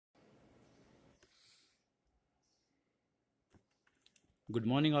Good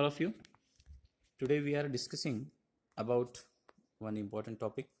morning, all of you. Today we are discussing about one important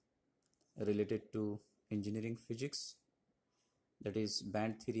topic related to engineering physics, that is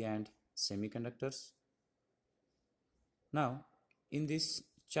band theory and semiconductors. Now, in this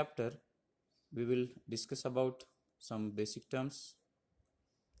chapter, we will discuss about some basic terms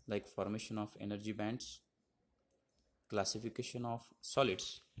like formation of energy bands, classification of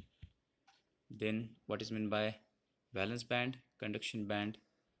solids, then what is meant by valence band, conduction band,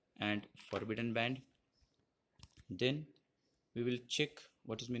 and forbidden band. Then we will check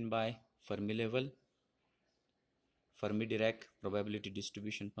what is meant by Fermi level, Fermi-Dirac probability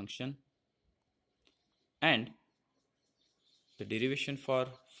distribution function, and the derivation for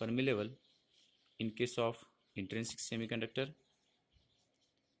Fermi level in case of intrinsic semiconductor.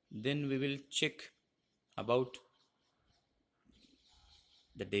 Then we will check about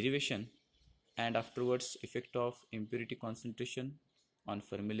the derivation and afterwards effect of impurity concentration on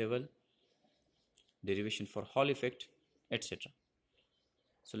Fermi level, derivation for Hall effect, etc.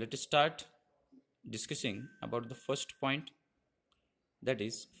 So let us start discussing about the first point, that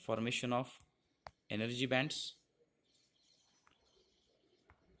is formation of energy bands.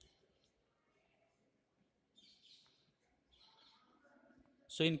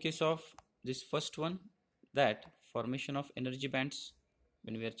 So in case of this first one, that formation of energy bands,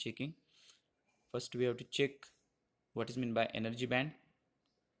 when we are checking, first we have to check what is meant by energy band.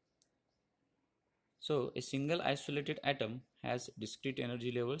 So a single isolated atom has discrete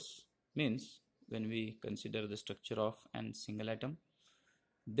energy levels, means when we consider the structure of a single atom,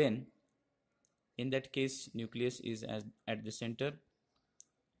 then in that case nucleus is at the center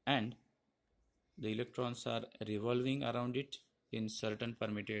and the electrons are revolving around it in certain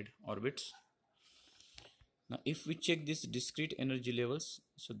permitted orbits. Now if we check these discrete energy levels,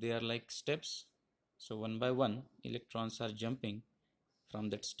 so they are like steps. So one by one electrons are jumping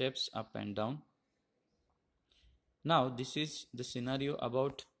from that steps up and down. Now this is the scenario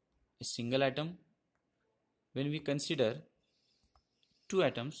about a single atom. When we consider two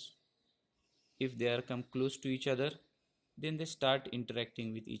atoms, if they are come close to each other, then they start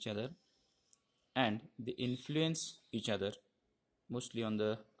interacting with each other and they influence each other mostly on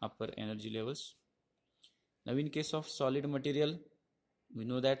the upper energy levels. Now in case of solid material, we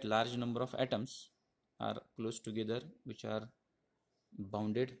know that large number of atoms are close together, which are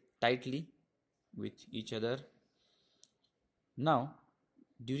bounded tightly with each other. Now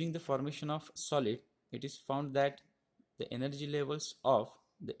during the formation of solid, it is found that the energy levels of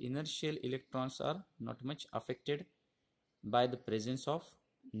the inner shell electrons are not much affected by the presence of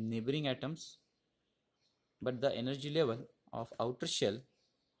neighboring atoms, but the energy level of outer shell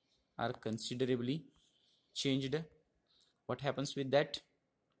are considerably changed. What happens with that?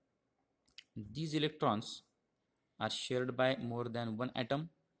 These electrons are shared by more than one atom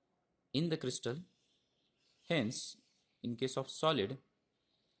in the crystal. Hence, in case of solid,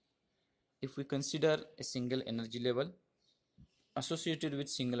 if we consider a single energy level associated with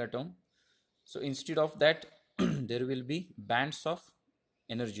single atom, so instead of that there will be bands of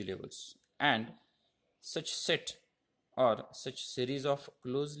energy levels, and such set or such series of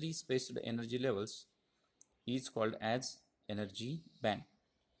closely spaced energy levels is called as energy band.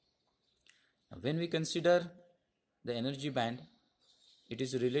 Now, when we consider the energy band, it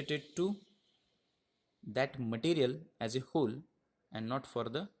is related to that material as a whole and not for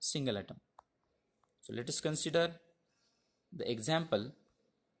the single atom. So let us consider the example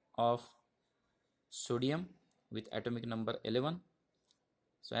of sodium with atomic number 11.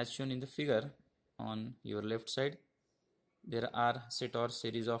 So as shown in the figure on your left side, there are set or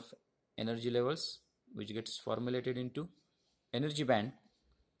series of energy levels which gets formulated into energy band.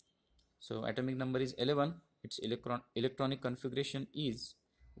 So atomic number is 11, its electronic configuration is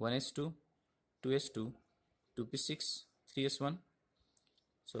 1s2, 2s2, 2p6, 3s1.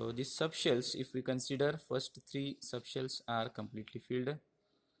 So these subshells, if we consider, first three subshells are completely filled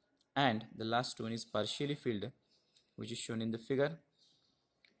and the last one is partially filled, which is shown in the figure.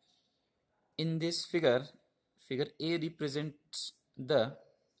 In this figure, figure A represents the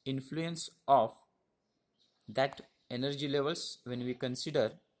influence of that energy levels when we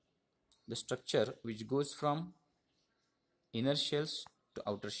consider the structure which goes from inner shells to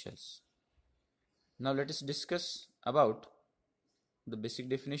outer shells. Now let us discuss about the basic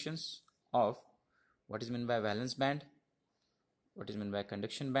definitions of what is meant by valence band, what is meant by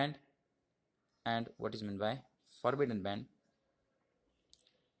conduction band, and what is meant by forbidden band.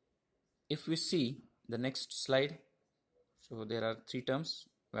 If we see the next slide, so there are three terms: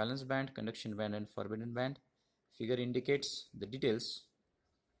 valence band, conduction band, and forbidden band. Figure indicates the details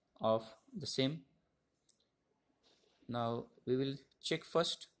of the same. Now we will check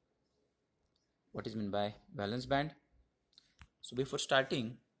first what is meant by valence band. So before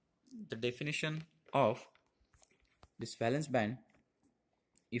starting the definition of this valence band,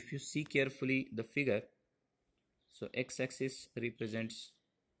 if you see carefully the figure, so x-axis represents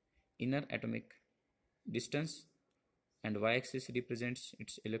inner atomic distance and y-axis represents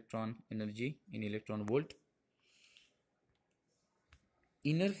its electron energy in electron volt.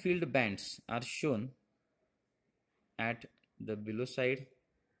 Inner field bands are shown at the below side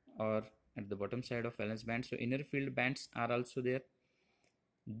or at the bottom side of valence band. So inner field bands are also there.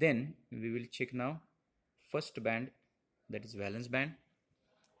 Then we will check now first band, that is valence band.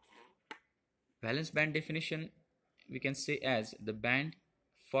 Valence band definition we can say as the band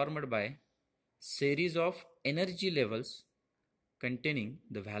formed by series of energy levels containing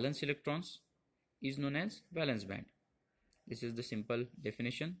the valence electrons is known as valence band. This is the simple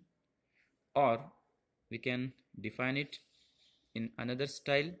definition, or we can define it in another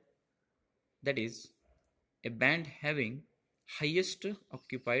style, that is a band having highest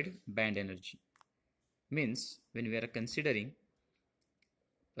occupied band energy. Means when we are considering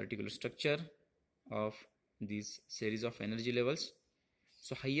particular structure of these series of energy levels,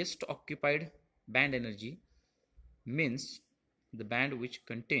 so highest occupied band energy means the band which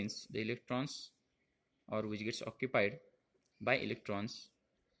contains the electrons or which gets occupied by electrons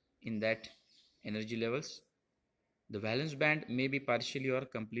in that energy levels. The valence band may be partially or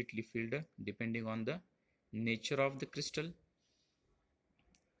completely filled depending on the nature of the crystal.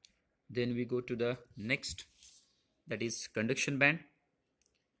 Then we go to the next, that is conduction band.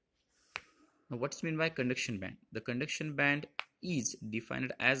 Now what's meant by conduction band? The conduction band is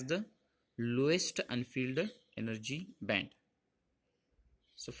defined as the lowest unfilled energy band.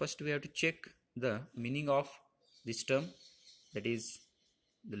 So first we have to check the meaning of this term, that is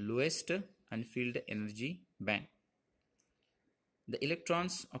the lowest unfilled energy band. The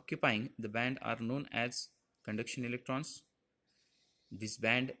electrons occupying the band are known as conduction electrons. This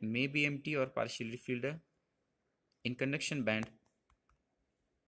band may be empty or partially filled. In conduction band,